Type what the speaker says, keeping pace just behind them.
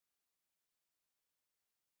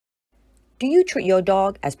Do you treat your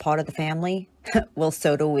dog as part of the family? Well,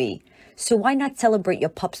 so do we. So why not celebrate your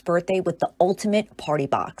pup's birthday with the ultimate party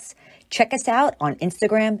box? Check us out on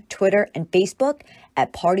Instagram, Twitter, and Facebook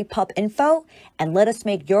at Party Pup Info, and let us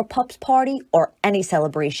make your pup's party or any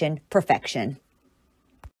celebration perfection.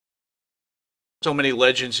 So many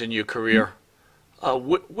legends in your career.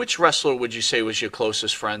 Which wrestler would you say was your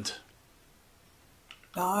closest friend?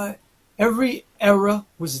 Every era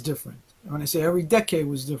was different. When I say every decade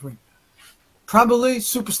was different, probably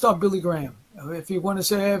superstar Billy Graham. If you want to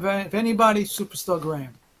say if anybody, superstar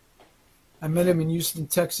Graham. I met him in Houston,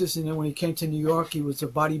 Texas, and then when he came to New York, he was a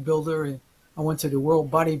bodybuilder, and I went to the World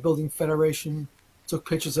Bodybuilding Federation, took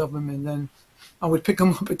pictures of him, and then I would pick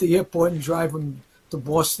him up at the airport and drive him to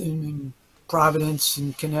Boston and Providence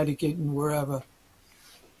and Connecticut and wherever.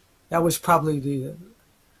 That was probably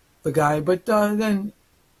the guy. But then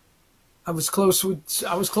I was close with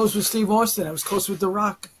Steve Austin. I was close with The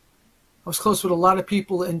Rock. I was close with a lot of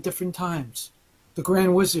people in different times. The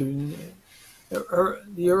Grand Wizard, in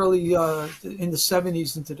the early in the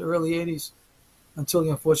 70s into the early 80s, until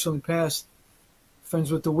he unfortunately passed.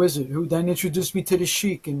 Friends with the Wizard, who then introduced me to the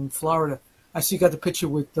Sheik in Florida. I see you got the picture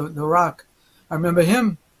with the Rock. I remember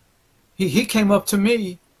him. He came up to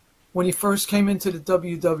me when he first came into the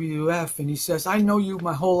WWF, and he says, "I know you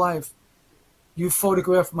my whole life. You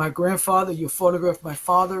photographed my grandfather. You photographed my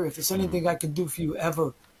father. If there's anything I can do for you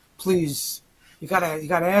ever, please, you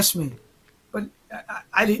gotta ask me." But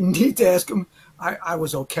I didn't need to ask him. I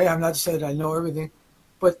was okay. I'm not saying I know everything,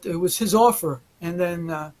 but it was his offer. And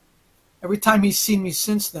then every time he's seen me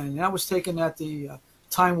since then, and I was taken at the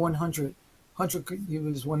Time 100. He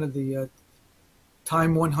was one of the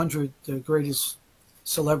Time 100 greatest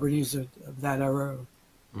celebrities of that era.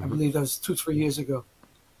 I believe that was 2-3 years ago.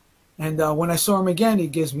 And when I saw him again, he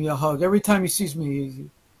gives me a hug. Every time he sees me, he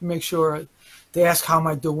makes sure they ask, how am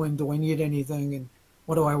I doing? Do I need anything? And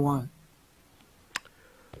what do I want?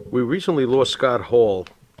 We recently lost Scott Hall.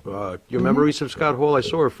 Your memories of Scott Hall? I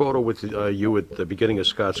saw a photo with you at the beginning of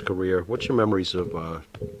Scott's career. What's your memories of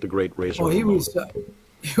the great Razor? Well, he was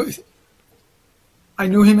I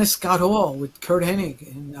knew him as Scott Hall with Kurt Hennig.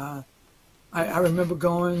 And I remember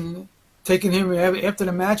taking him after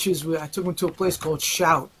the matches. I took him to a place called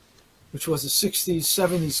Shout, which was a 60s,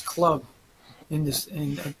 70s club in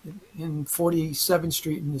 47th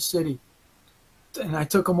Street in the city. And I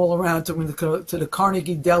took him all around, took him to the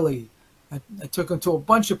Carnegie Deli. I took him to a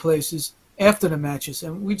bunch of places after the matches,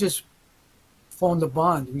 and we just formed a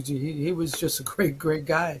bond. He was just a great, great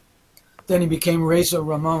guy. Then he became Razor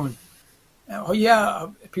Ramon. Oh yeah,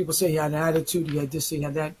 people say he had an attitude, he had this, he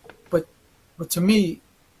had that. But to me,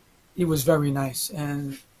 he was very nice,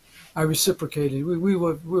 and I reciprocated. We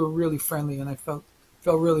were really friendly, and I felt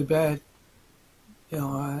really bad. You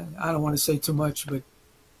know, I don't want to say too much, but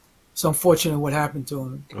it's unfortunate what happened to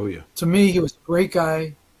him. Oh yeah. To me, he was a great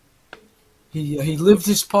guy. He lived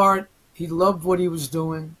his part. He loved what he was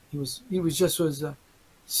doing. He was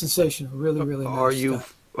sensational. Really, really nice.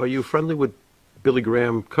 Are you friendly with Billy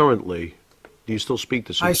Graham currently? Do you still speak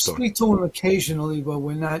to Superstar? I speak to him occasionally, but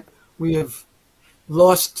we're not. We have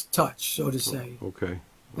lost touch, so to say. Okay.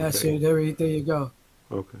 That's it. There you go.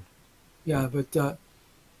 Okay. Yeah, but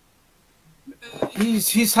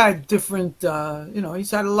he's had different.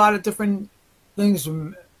 He's had a lot of different things,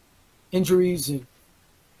 from injuries and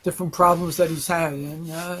different problems that he's had,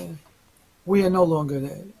 and we are no longer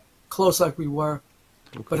close like we were.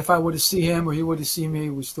 Okay. But if I were to see him or he were to see me,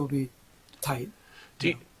 we'd still be tight.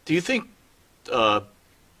 Do you think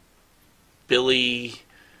Billy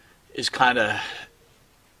is kind of,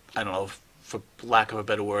 I don't know, for lack of a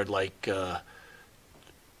better word, like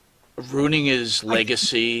ruining his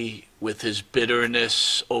legacy with his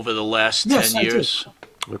bitterness over the last 10 years?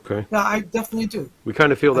 Okay. Yeah, I definitely do. We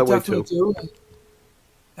kind of feel that way too. Do.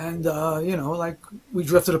 And like we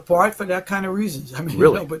drifted apart for that kind of reasons. I mean,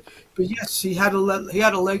 really? But yes, he had a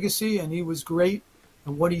legacy, and he was great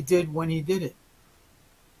at what he did when he did it.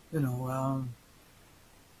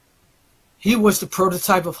 He was the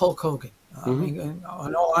prototype of Hulk Hogan. I mean, in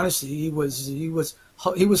all honesty, he was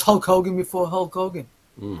Hulk Hogan before Hulk Hogan.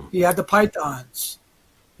 He had the pythons.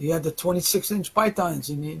 He had the 26-inch pythons,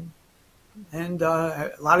 and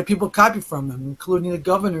a lot of people copied from him, including the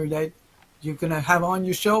governor that you're going to have on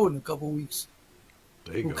your show in a couple of weeks,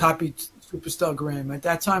 who copied Superstar Graham. At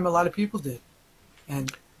that time, a lot of people did.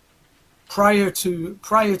 And prior to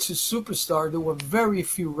Superstar, there were very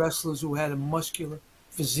few wrestlers who had a muscular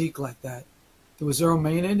physique like that. There was Earl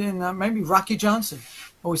Maynard and maybe Rocky Johnson.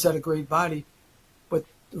 Always had a great body. But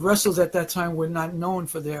the wrestlers at that time were not known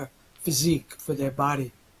for their physique, for their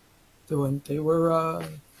body. They were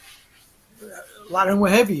a lot of them were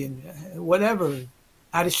heavy and whatever,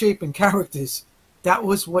 out of shape and characters. That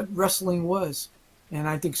was what wrestling was. And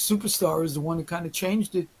I think Superstar is the one that kind of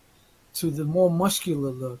changed it to the more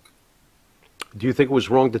muscular look. Do you think it was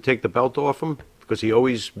wrong to take the belt off him? Because he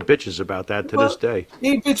always bitches about that to this day.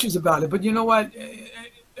 He bitches about it, but you know what?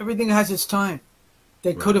 Everything has its time.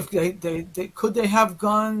 They could have could they have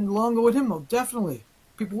gone longer with him? Oh, definitely.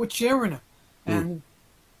 People were cheering him.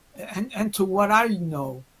 And to what I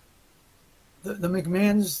know, the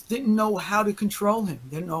McMahons didn't know how to control him.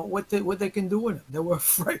 They didn't know what they can do with him. They were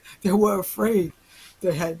afraid. They were afraid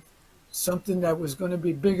they had something that was going to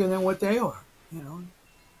be bigger than what they are. You know,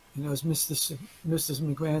 it was Mr.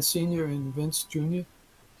 McMahon Sr. and Vince Jr.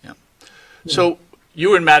 Yeah. So you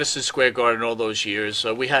were in Madison Square Garden all those years.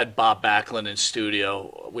 We had Bob Backlund in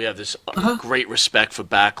studio. We have this great respect for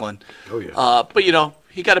Backlund. Oh yeah. But you know,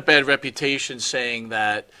 he got a bad reputation saying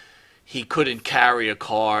that he couldn't carry a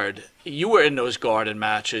card. You were in those Garden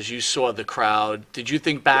matches. You saw the crowd. Did you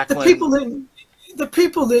think Backlund? The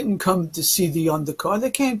people didn't come to see the undercard.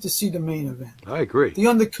 They came to see the main event. I agree. The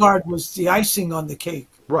undercard was the icing on the cake.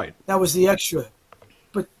 Right. That was the extra.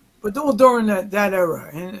 But all during that era,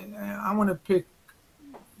 and I want to pick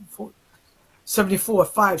 74,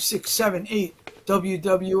 5, 6, 7, 8,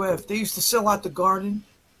 WWF. They used to sell out the Garden.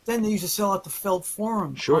 Then they used to sell out the Felt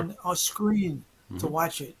Forum on our screen to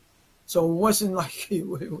watch it. So it wasn't like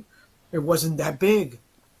it wasn't that big.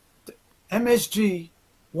 The MSG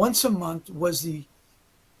once a month was the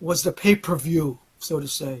pay-per-view, so to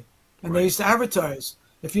say, and they used to advertise.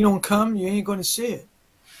 If you don't come, you ain't going to see it.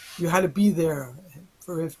 You had to be there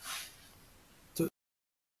for